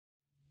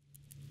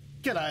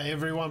G'day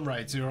everyone,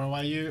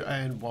 RaidzeroAU,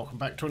 and welcome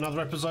back to another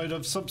episode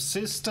of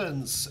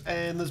Subsistence.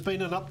 And there's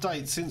been an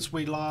update since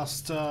we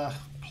last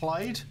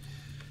played,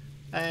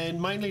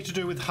 and mainly to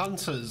do with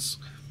hunters.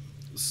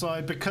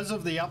 So because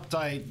of the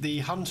update, the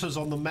hunters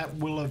on the map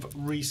will have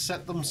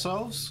reset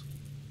themselves,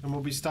 and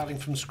we'll be starting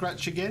from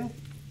scratch again.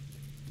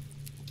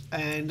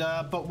 And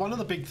but one of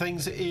the big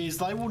things is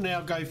they will now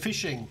go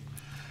fishing,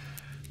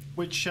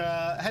 which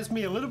has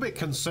me a little bit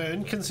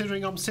concerned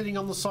considering I'm sitting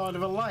on the side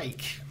of a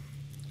lake.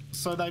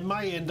 So they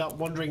may end up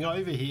wandering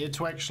over here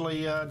to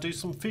actually do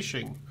some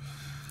fishing.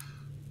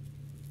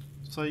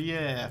 So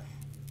yeah,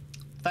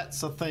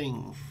 that's a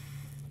thing.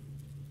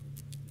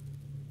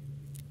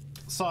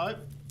 So,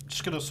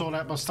 just going to sort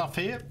out my stuff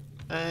here,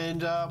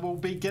 and we'll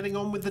be getting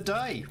on with the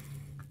day.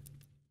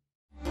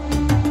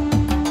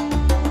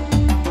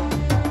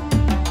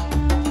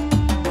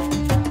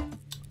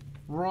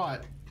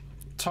 Right,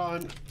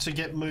 time to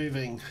get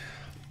moving.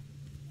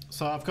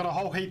 So I've got a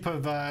whole heap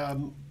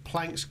of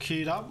planks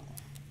queued up.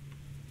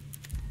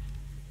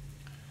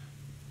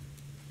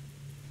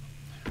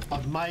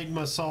 I've made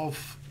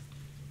myself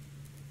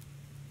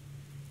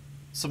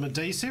some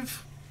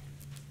adhesive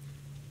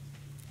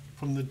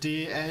from the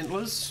deer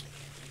antlers.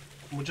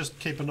 We'll just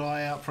keep an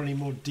eye out for any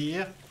more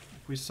deer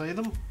if we see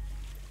them.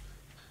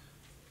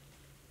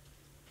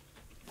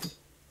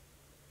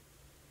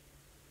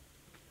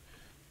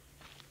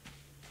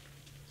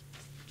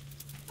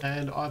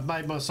 And I've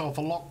made myself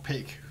a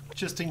lockpick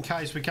just in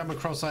case we come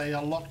across a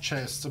lock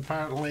chest.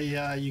 Apparently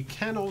you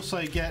can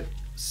also get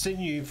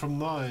sinew from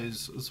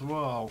those as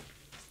well.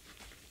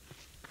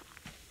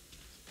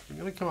 I'm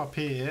going to come up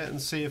here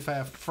and see if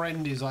our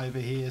friend is over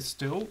here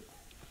still.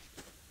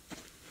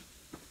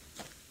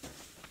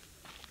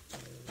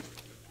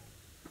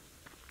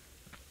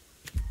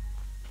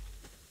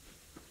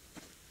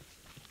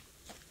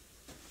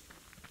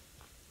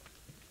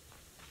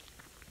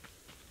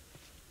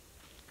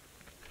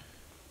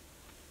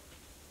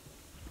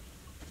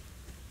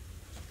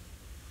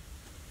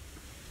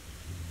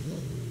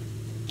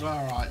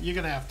 Alright, you're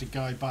going to have to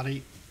go,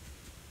 buddy.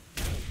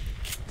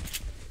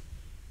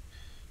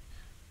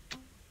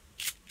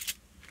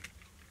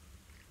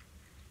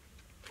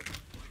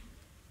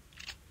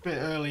 Bit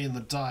early in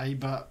the day,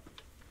 but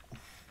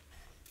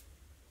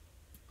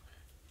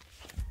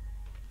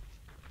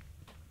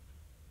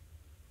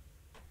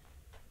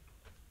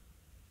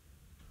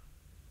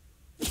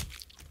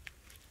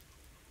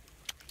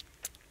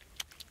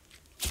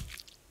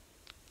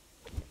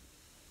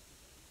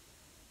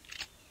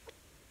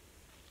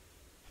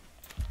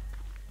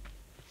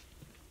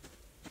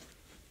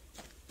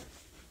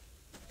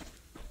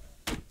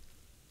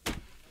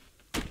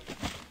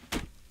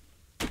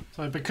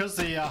so because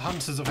the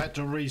hunters have had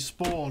to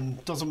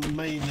respawn, doesn't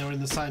mean they're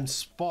in the same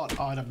spot,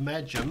 I'd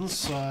imagine,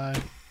 so...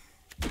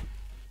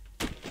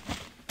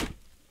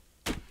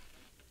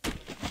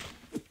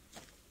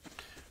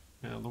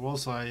 Now, there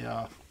was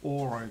a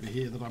ore over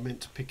here that I meant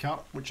to pick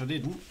up, which I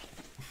didn't.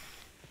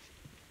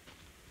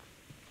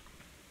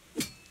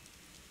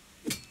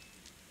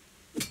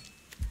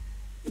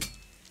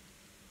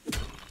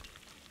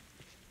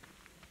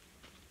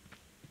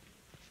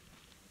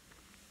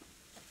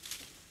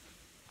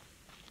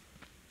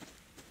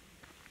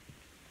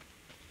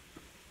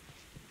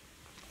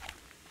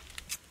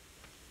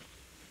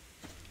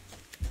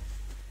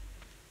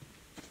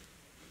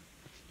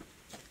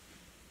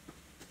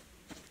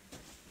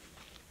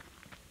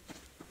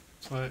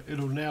 So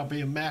it'll now be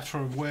a matter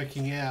of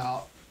working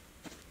out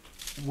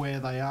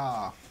where they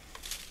are.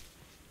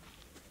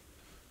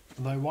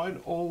 And they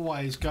won't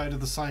always go to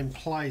the same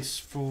place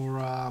for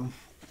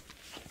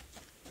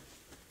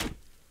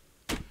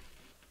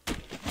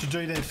to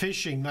do their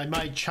fishing. They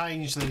may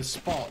change their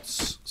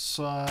spots.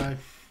 So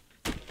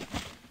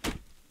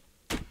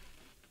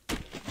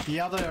the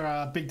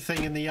other big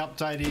thing in the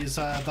update is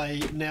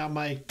they now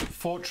make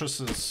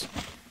fortresses.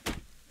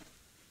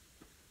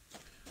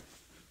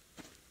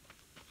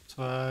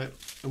 So,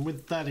 and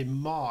with that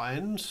in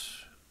mind,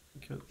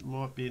 I think it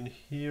might be in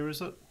here, is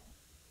it?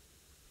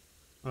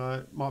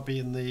 It might be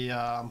in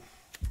the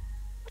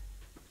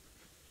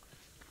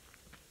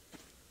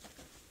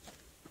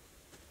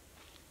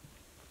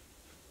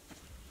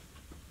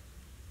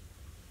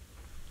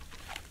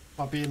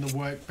might be in the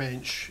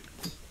workbench.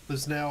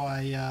 There's now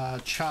a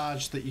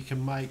charge that you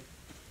can make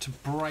to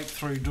break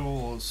through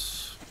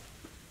doors.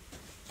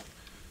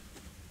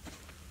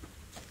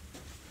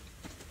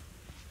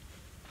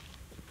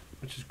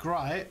 Which is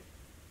great.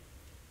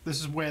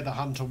 This is where the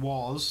hunter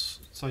was,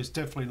 so he's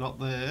definitely not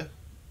there.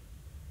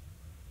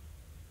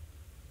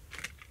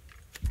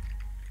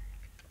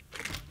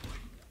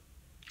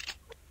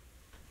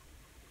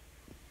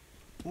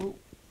 Oh,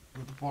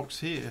 the box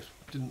here.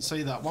 Didn't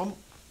see that one.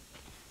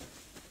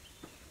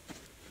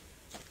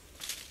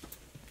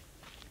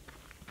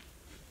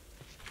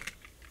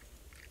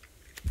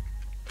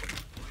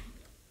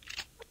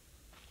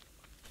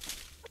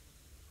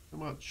 How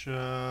much?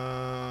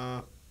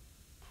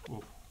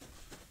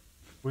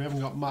 We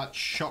haven't got much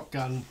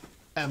shotgun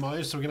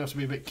ammo, so we're going to have to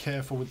be a bit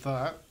careful with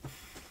that.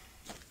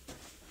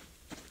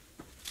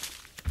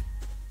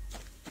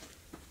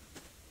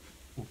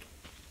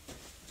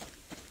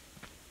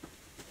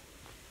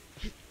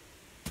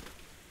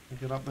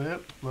 Get up there.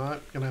 No,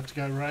 gonna have to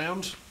go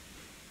round.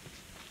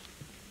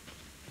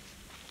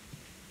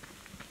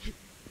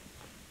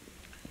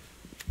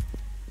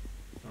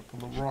 Up on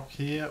the rock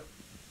here.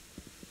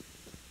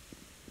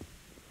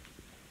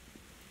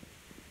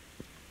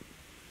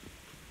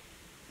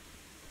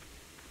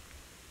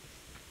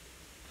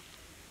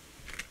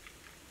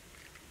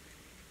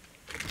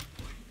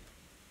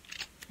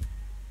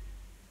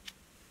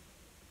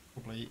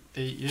 Probably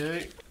eat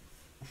you.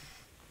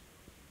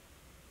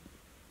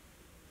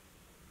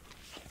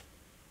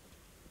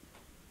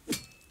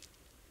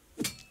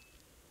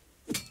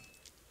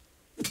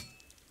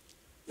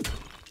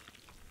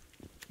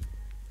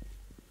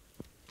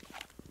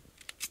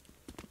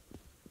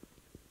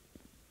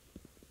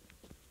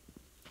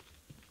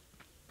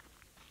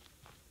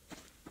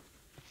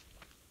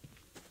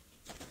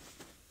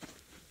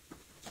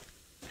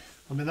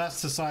 I mean,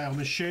 that's to say, I'm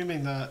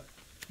assuming that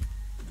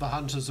the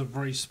hunters have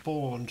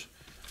respawned.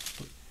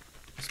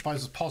 I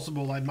suppose it's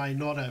possible they may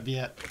not have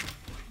yet.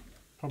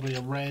 Probably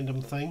a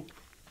random thing.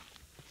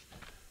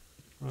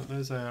 Right,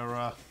 there's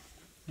our...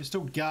 You're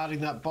still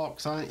guarding that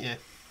box, aren't you?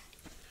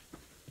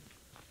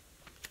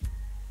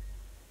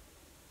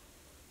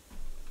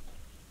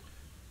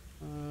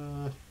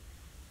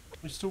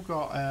 We've still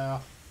got our...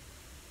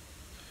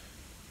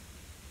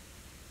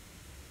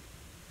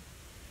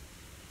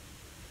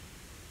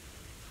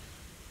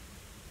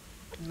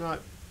 No.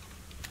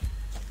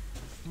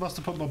 Must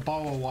have put my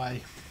bow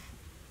away.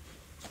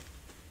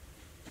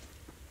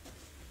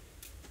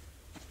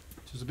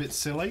 Which is a bit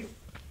silly.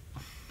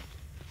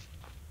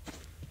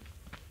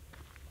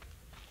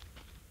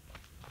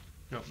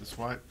 Go up this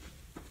way.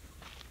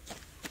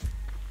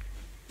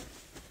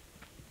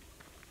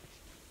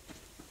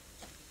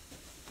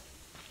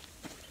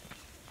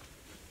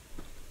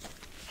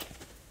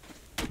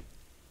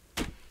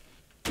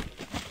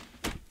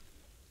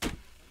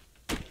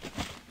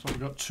 So we've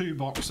got 2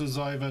 boxes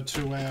over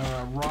to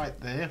our right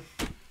there.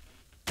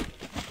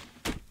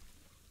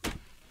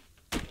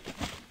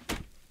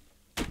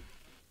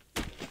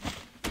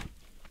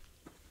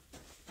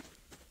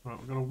 Right,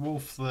 we've got a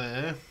wolf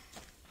there.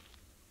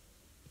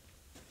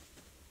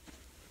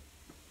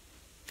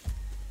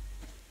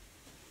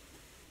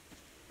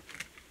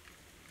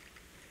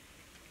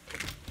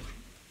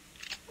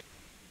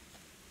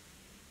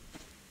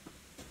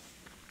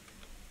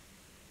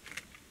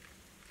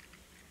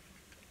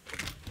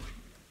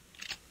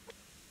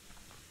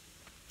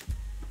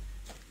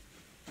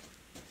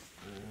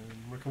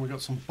 We've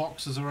got some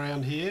boxes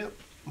around here.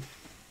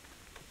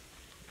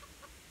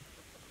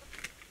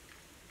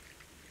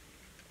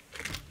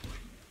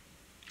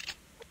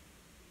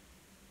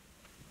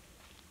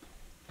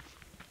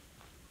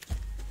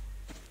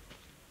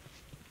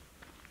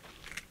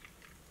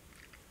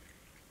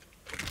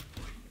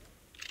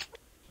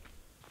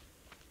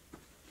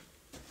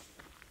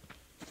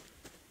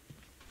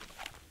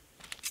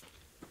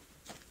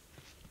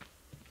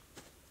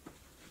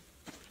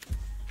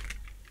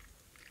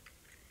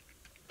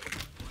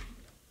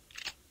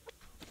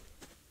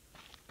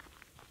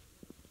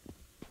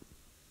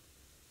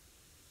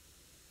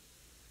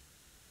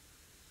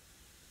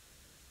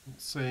 Not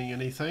seeing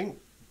anything.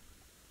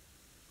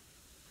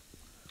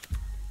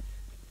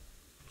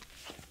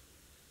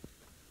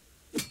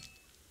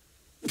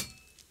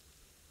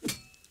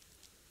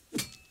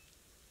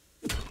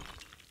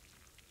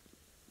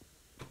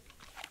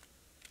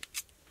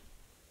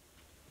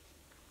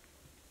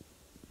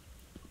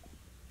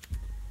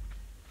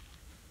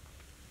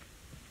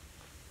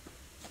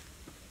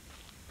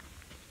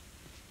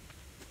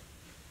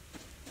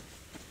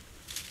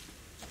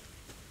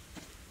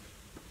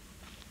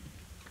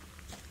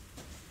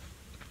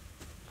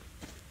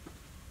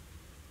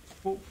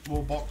 Oh,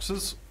 more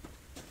boxes.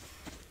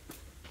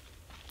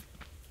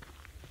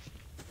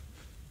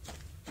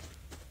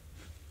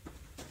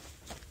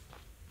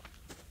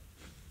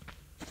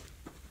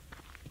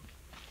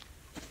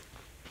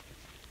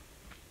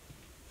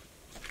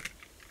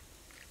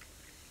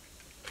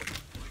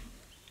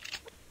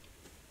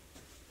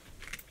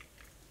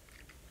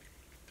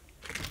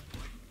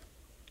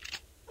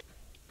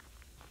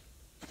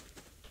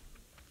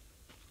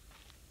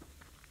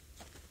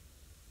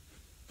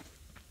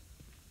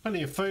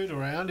 Plenty of food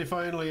around. If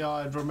only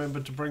I'd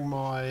remembered to bring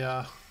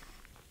my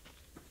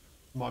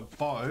my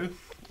bow.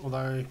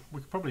 Although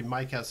we could probably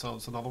make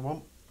ourselves another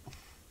one.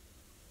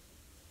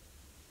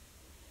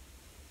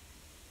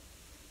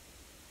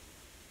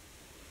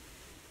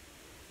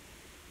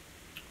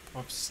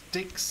 5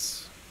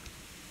 sticks.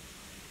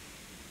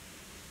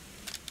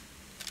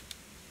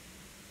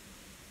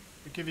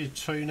 I'll give you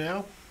 2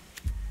 now.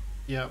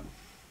 Yep.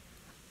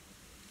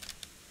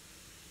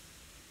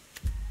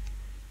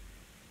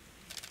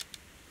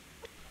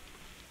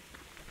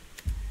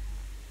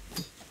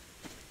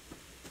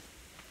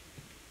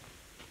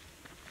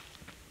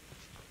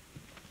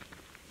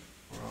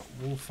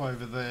 Wolf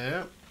over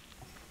there.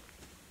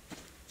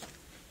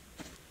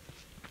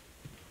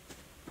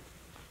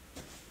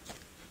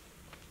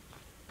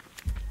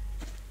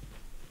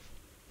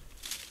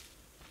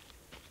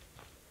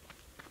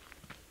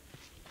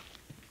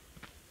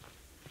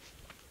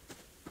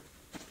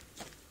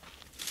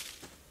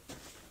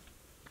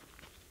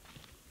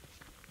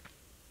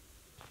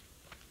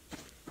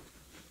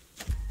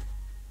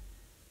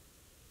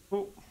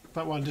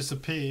 That one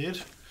disappeared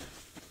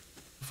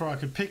before I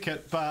could pick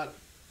it, but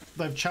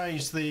they've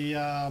changed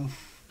the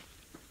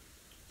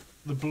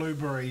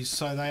blueberries,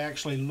 so they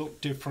actually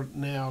look different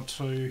now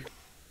to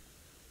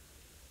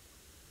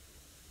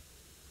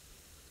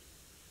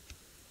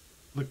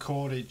the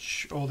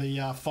cordage, or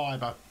the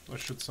fibre, I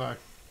should say.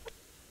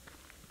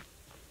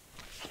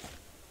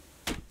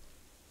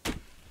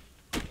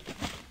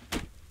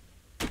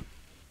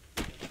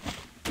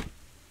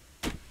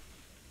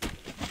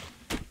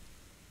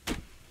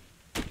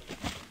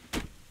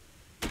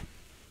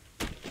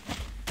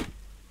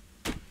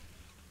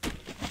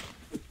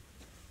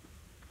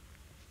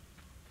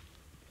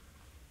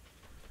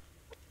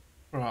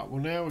 Right,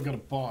 well now we've got a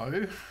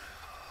bow.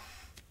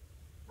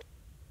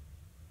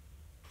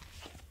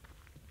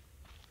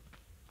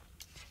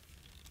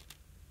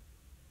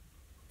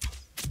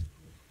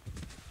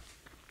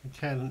 We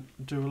can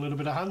do a little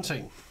bit of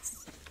hunting.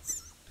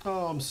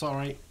 Oh, I'm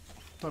sorry.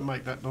 Don't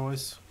make that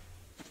noise.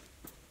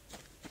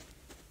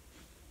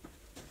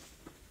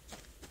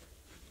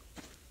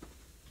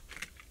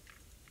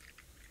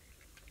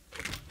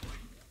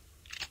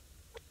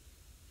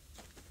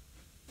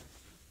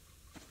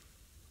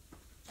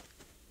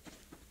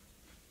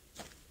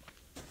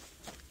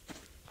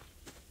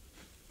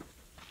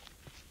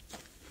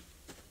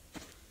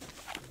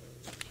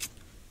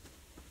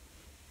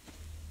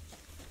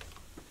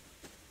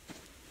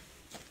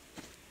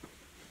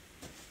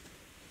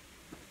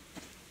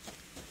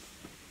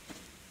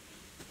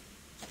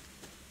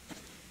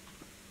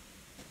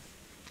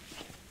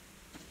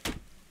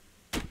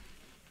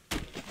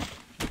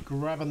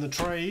 Grabbing the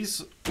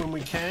trees when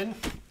we can.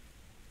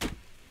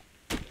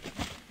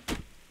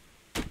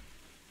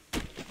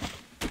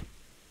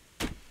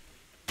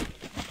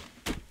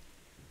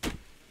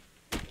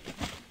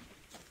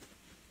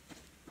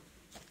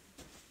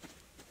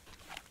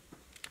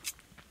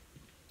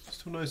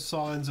 Still no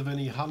signs of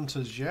any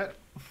hunters yet.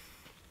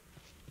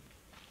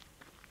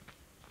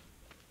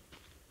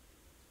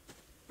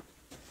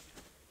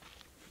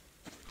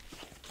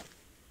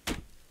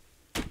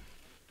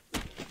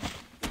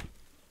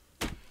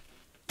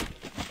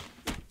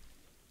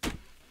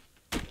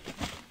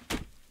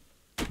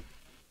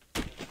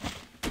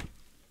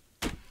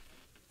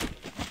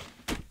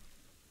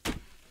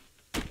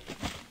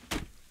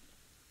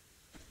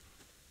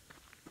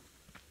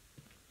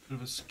 Bit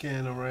of a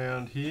scan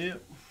around here.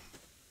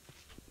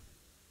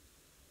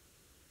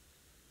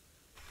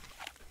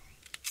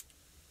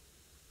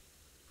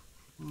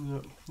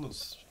 No, not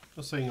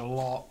seeing a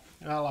lot.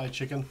 Hello,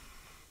 chicken.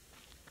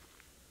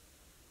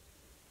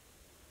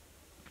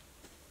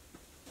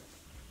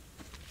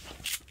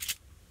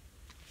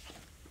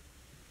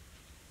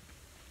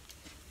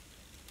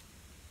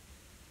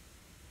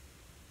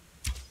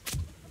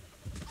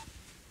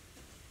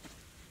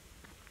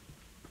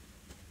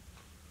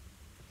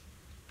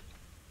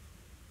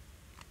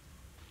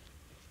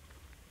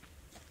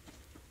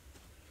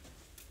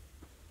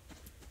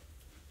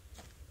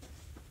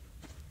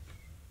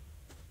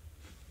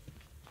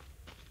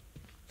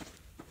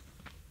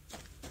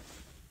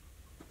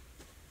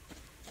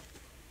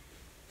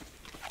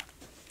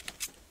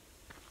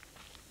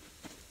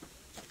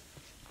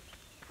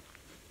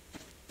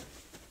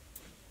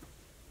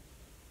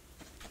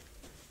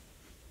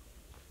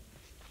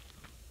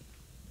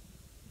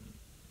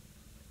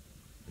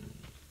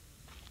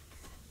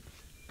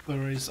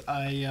 There is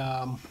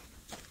a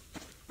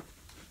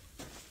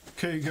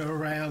cougar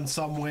around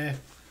somewhere.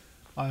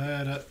 I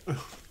heard it.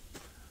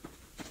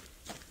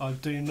 I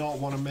do not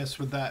want to mess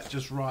with that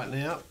just right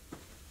now.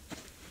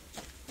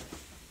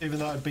 Even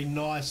though it'd be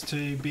nice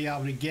to be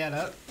able to get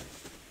it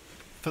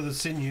for the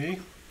sinew.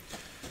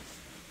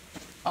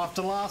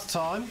 After last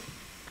time,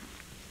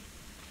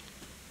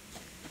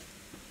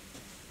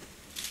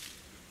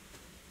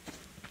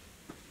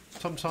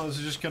 sometimes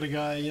you just got to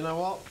go, you know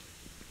what?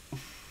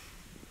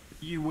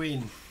 You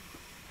win.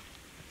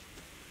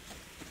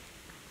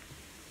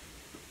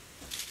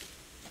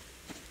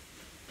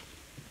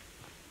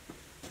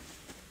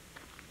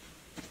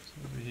 It's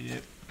over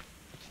here.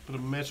 Bit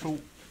of metal.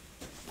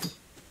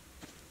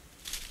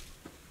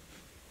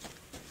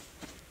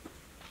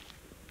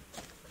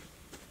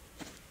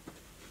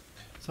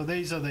 So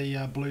these are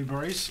the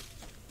blueberries.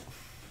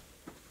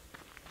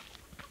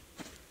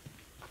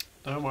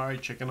 Don't worry,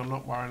 chicken, I'm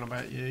not worrying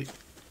about you.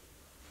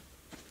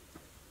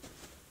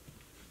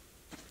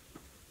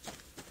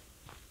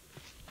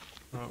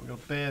 Right, we've got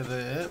a bear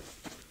there.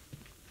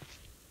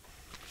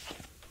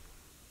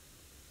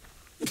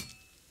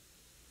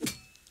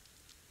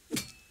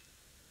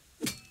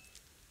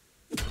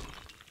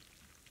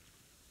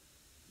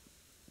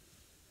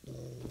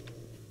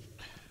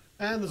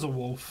 And there's a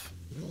wolf.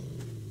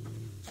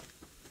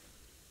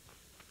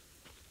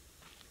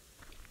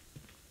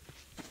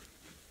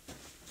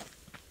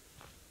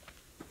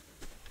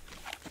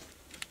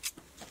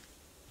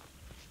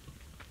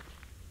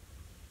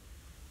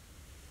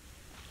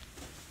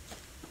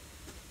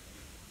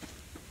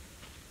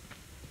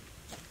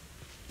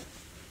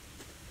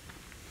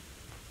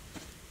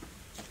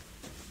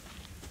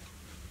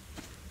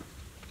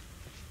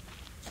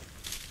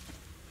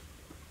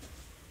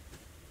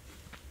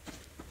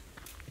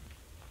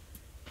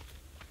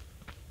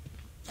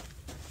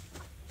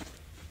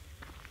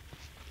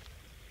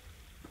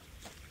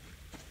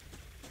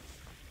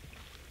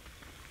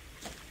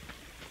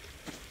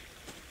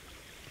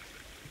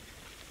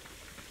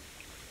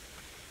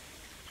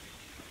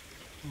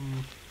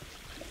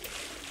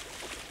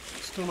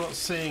 Still not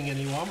seeing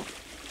anyone.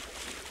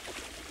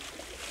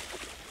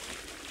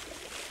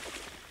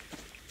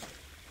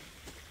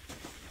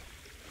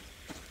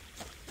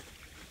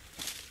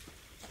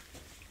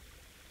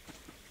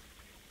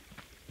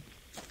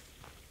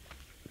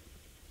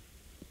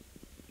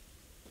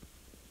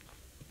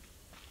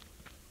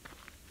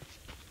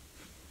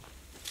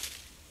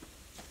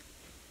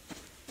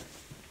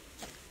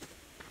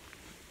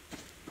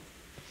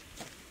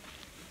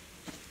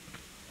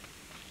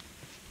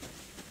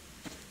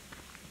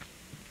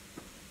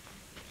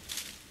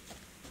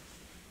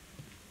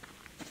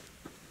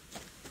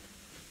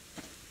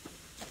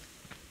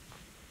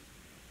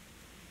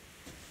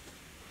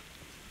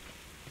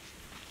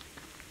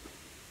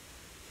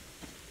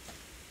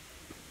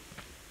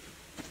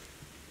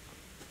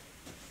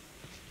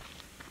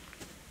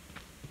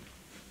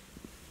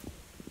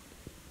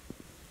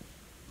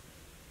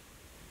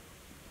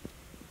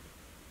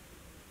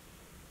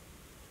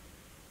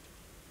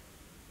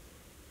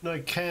 No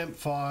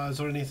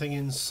campfires or anything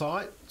in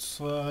sight,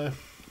 so...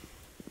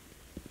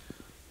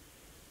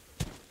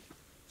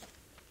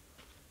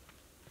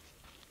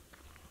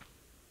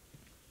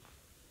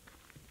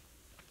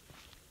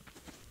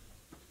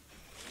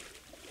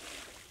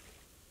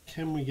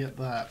 Can we get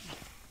that?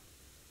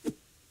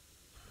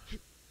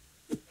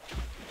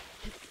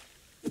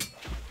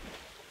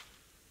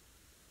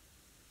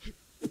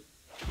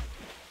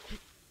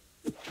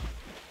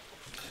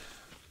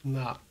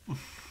 Nah.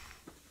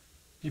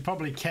 You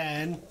probably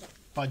can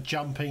by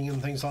jumping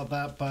and things like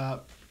that,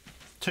 but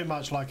too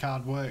much like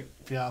hard work,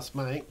 if you ask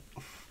me.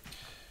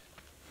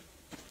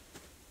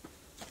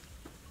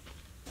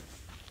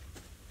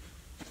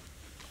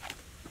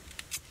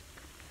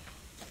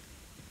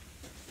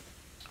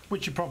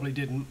 Which you probably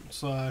didn't,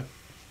 so...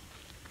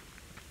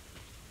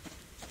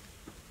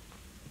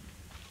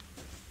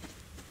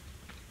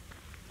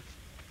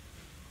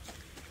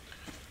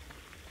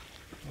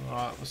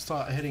 Alright, we'll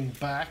start heading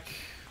back.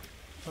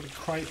 Got a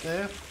crate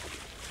there.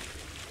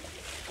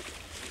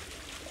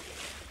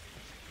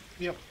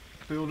 Yep,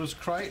 builder's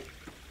crate.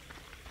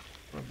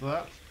 Grab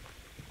that.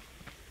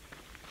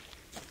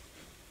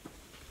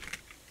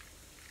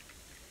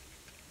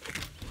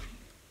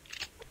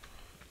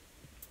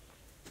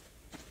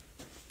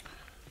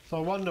 So I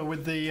wonder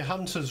with the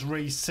hunters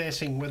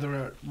resetting whether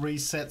it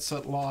resets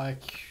at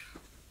like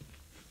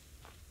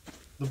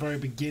the very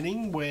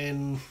beginning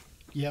when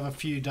you have a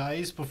few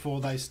days before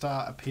they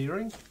start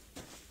appearing.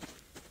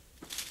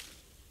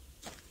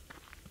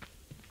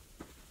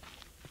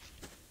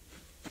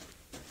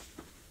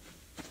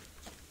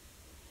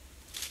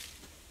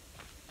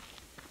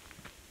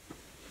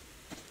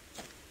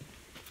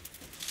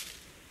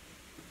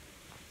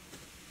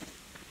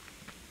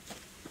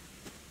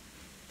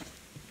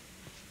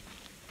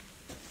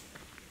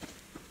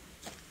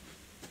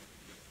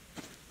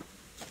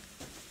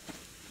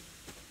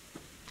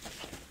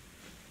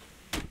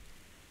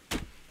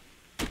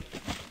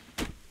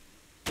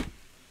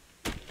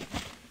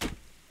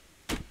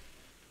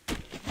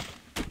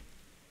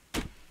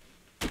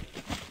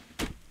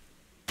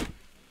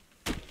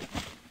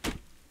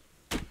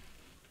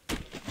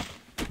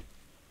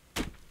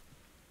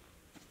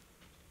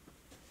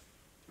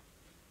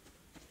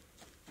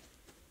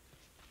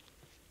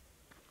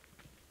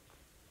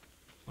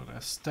 Let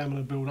our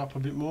stamina build up a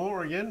bit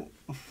more again.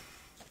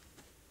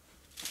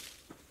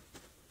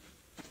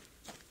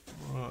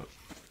 Right.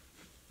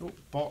 Oh,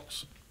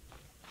 box.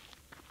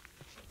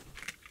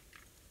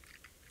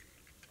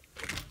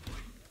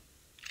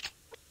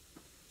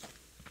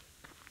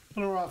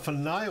 All right for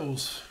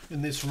nails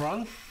in this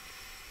run.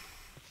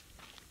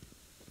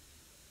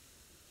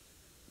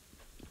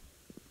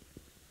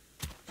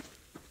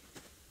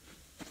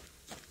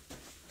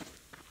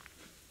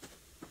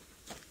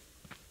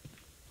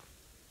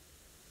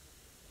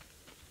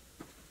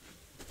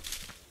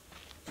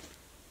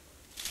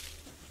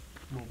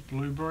 More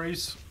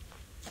blueberries.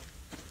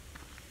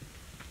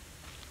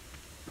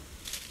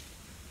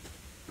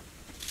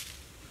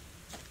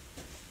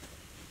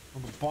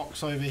 On the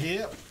box over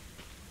here.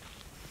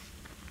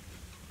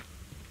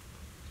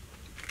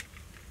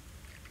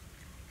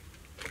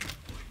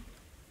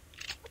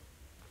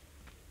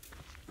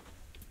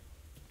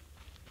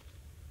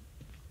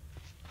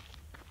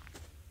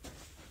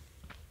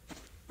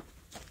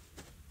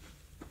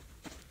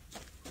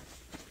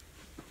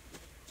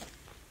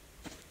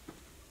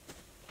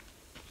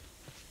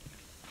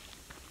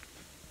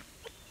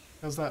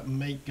 How's that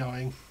meat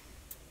going?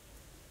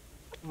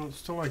 Well, it's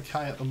still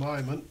okay at the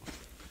moment.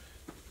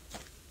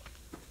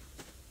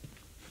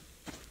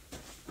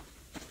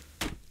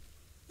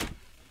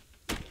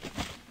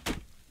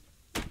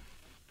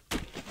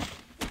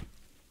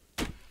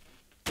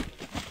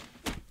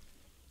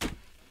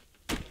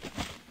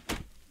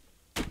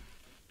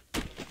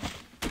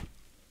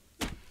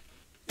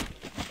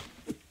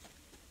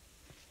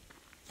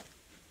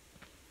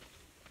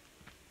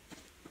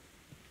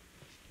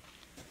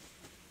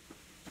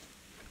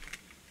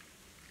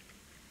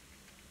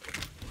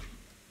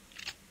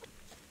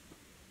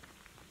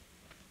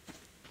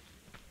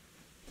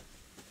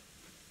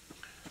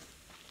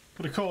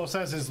 But of course,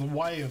 as is the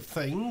way of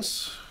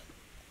things,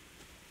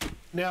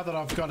 now that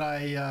I've got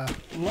a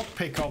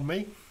lockpick on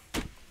me,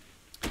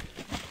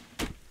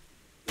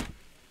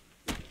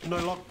 no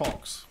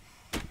lockbox.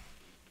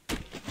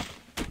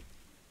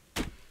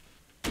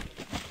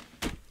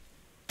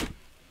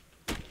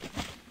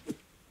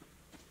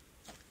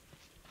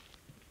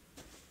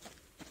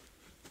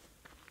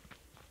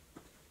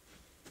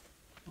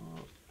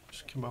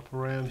 Just come up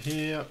around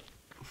here.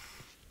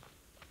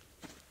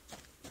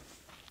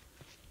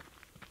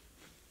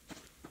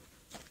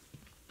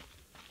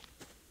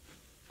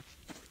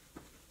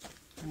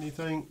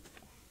 Anything?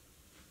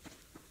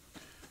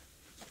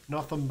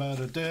 Nothing but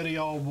a dirty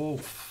old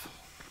wolf.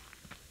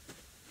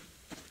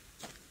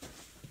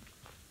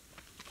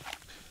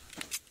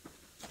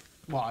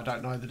 Well, I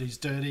don't know that he's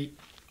dirty.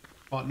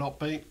 Might not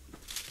be.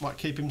 Might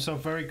keep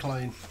himself very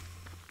clean.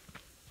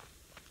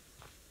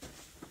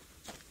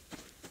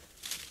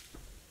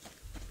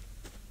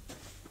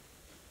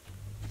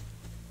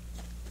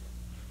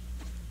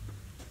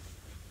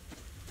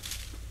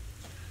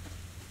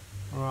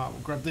 Alright,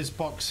 we'll grab this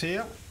box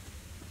here.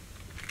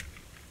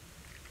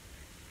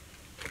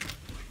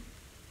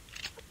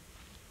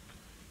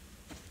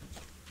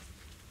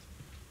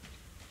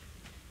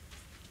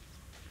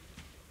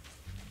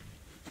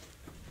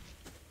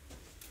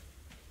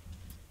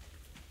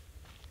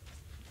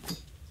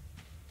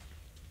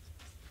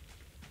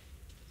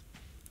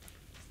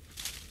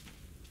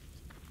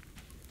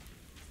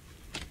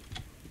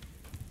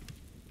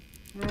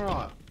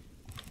 Alright.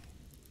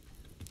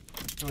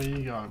 Where are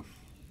you going?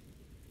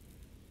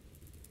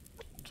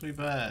 Too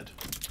bad.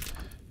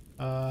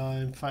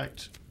 In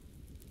fact,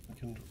 we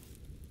can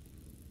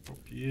drop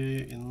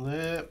you in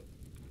there.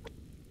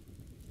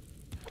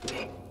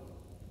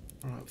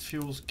 Alright,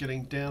 fuel's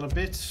getting down a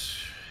bit.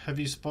 Have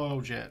you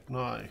spoiled yet?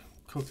 No.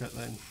 Cook it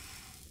then.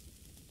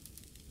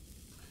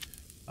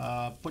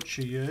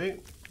 Butcher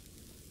you.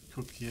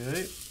 Cook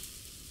you.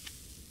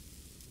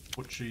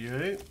 Butcher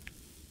you.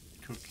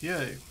 Cook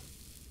you.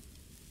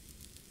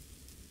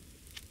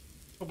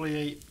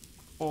 Probably eat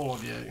all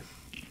of you.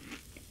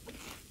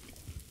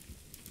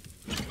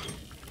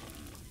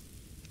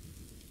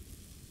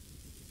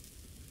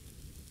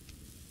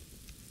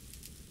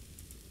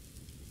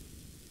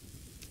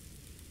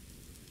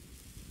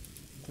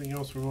 Anything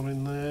else we want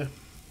in there?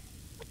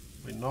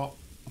 We're not.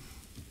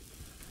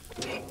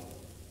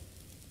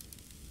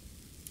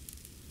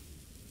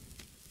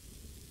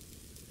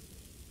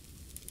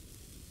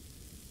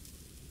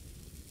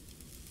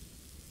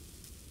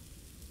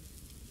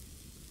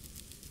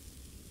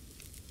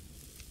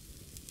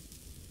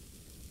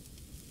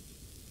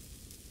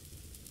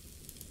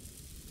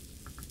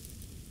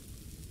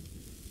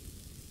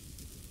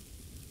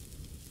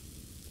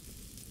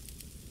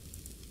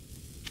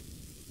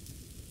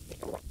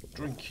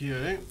 Drink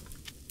you,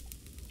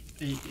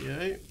 eat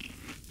you,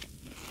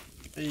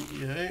 eat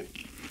you.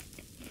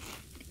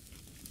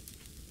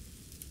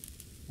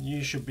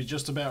 You should be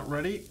just about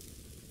ready.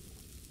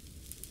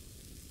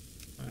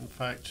 In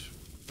fact,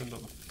 into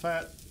the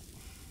fat.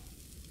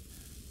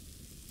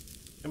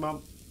 Come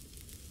on.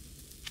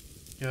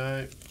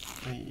 Go,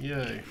 eat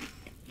you.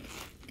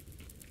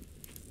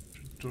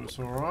 Should do us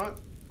alright.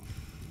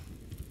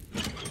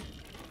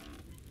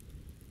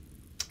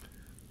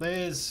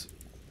 There's...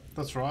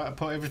 That's right, I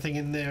put everything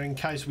in there in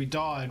case we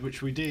died,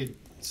 which we did.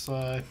 So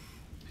I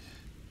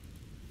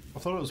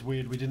thought it was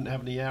weird we didn't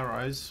have any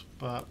arrows,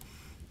 but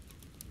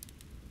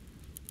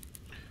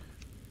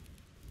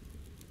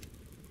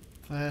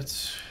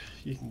that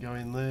you can go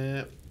in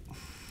there.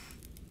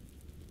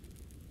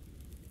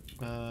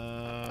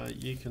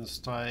 You can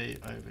stay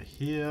over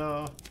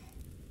here.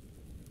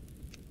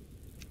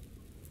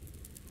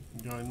 You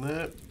can go in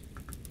there.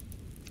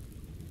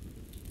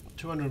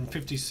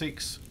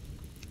 256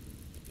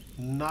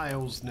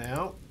 nails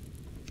now.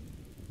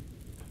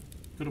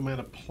 Good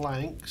amount of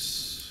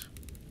planks.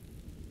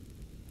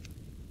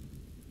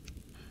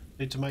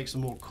 Need to make some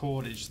more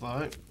cordage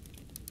though.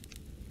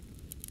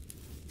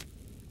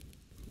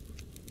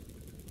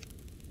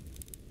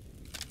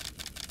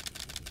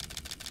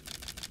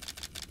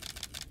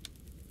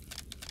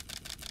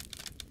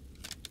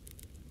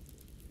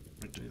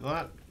 We do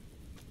that.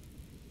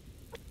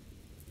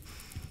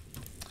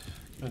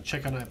 Gonna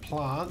check on our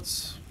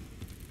plants.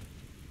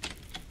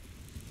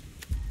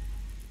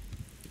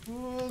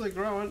 Oh, they're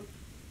growing.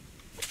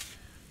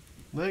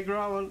 They're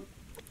growing.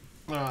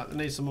 Alright, they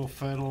need some more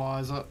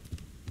fertilizer.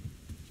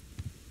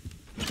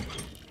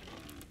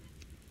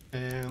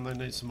 And they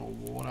need some more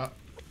water.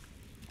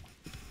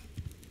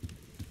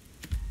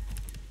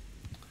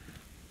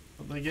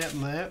 But they're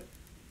getting there.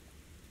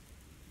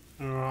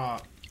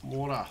 Alright,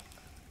 water.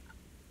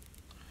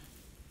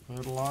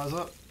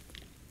 Fertilizer.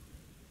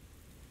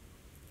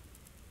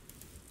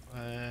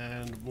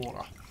 And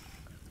water.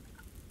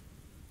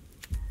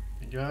 There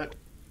you go.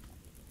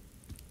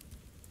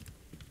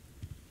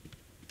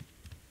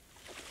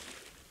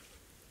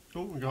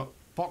 Oh, we got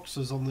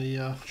boxes on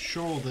the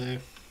shore there.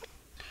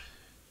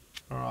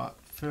 Alright,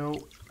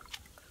 fill,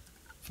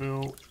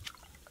 fill,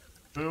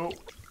 fill.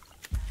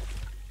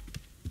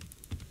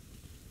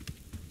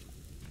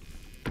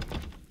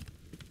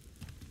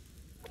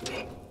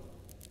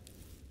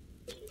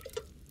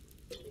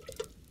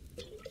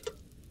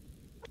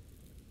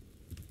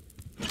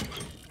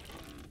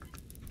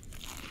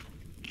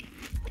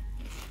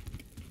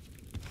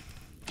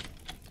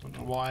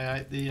 why I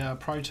ate the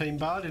protein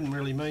bar, didn't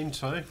really mean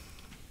to.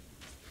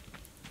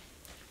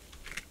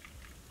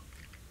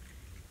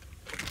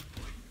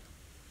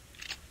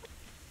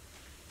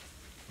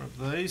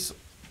 Grab these.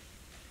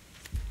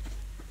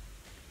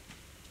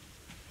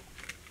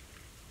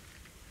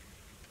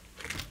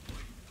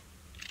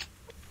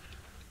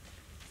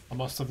 I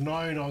must have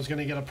known I was going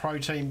to get a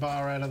protein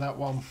bar out of that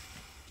one.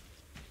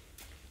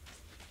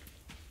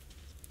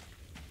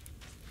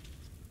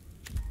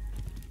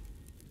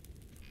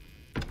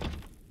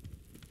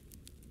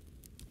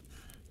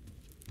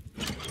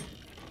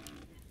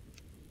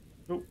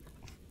 Oh,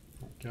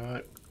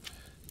 okay.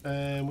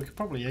 And we could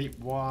probably eat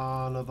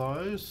one of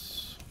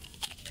those.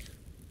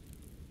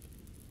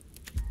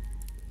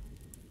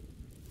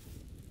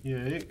 Yeah,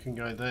 it can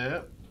go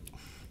there.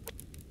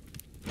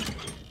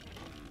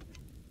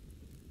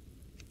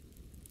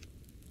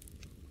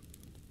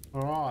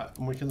 Alright,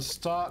 and we can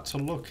start to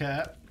look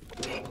at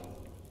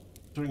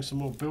doing some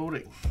more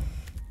building.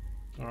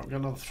 Alright, we've got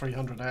another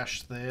 300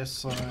 ash there,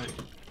 so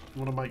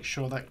we want to make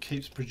sure that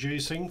keeps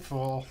producing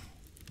for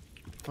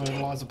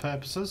fertilizer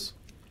purposes.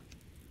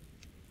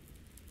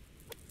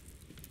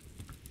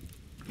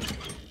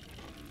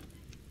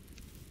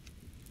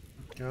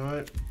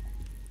 Okay.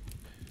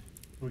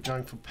 We're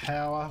going for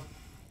power.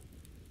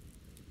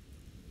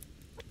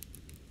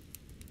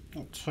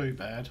 Not too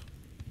bad.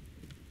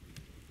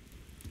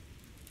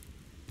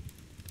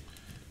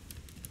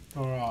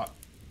 Alright.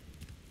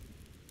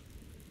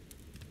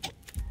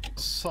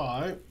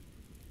 So,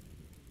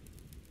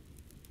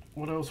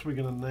 what else are we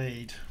going to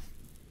need?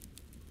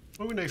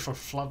 What do we need for a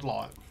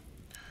floodlight?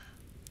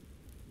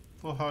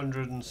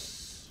 400 and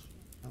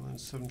then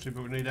 70,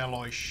 but we need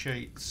alloy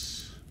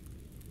sheets.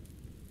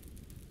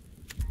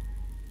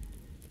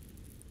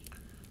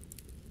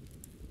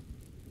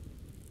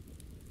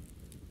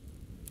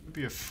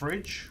 Maybe a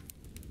fridge?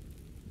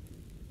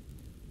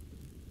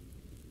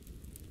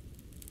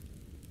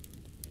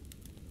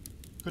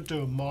 Could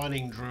do a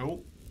mining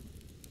drill.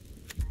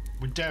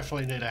 We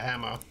definitely need a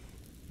hammer.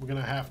 We're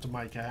going to have to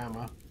make a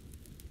hammer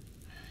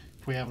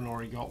if we haven't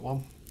already got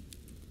one.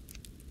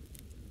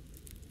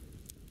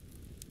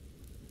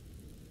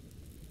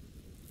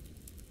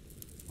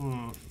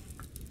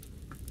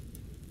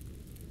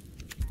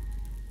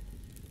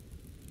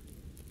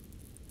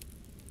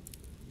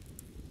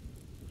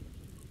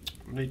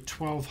 We need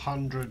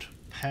 1200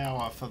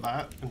 power for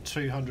that and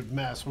 200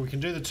 mass. Well, we can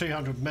do the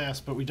 200 mass,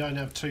 but we don't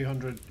have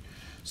 200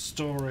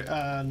 storage,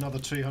 another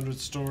 200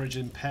 storage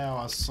in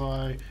power, so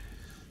I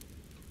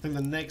think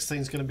the next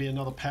thing's going to be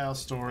another power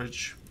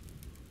storage,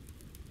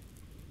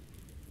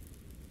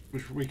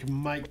 which we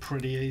can make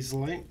pretty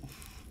easily.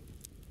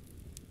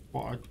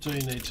 What I do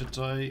need to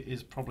do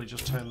is probably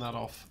just turn that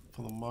off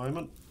for the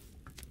moment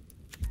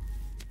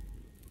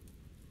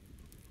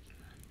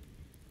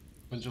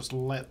and just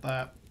let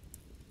that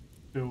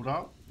build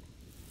up.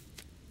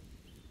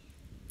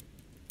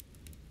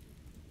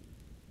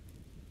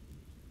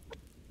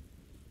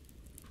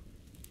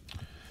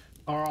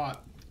 Alright,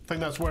 I think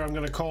that's where I'm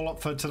going to call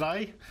it for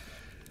today.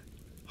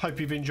 Hope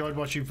you've enjoyed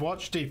what you've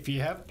watched. If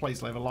you have,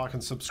 please leave a like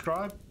and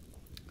subscribe.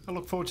 I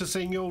look forward to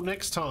seeing you all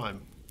next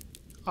time.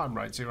 I'm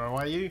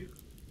RaidzeroAU,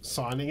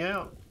 signing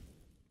out.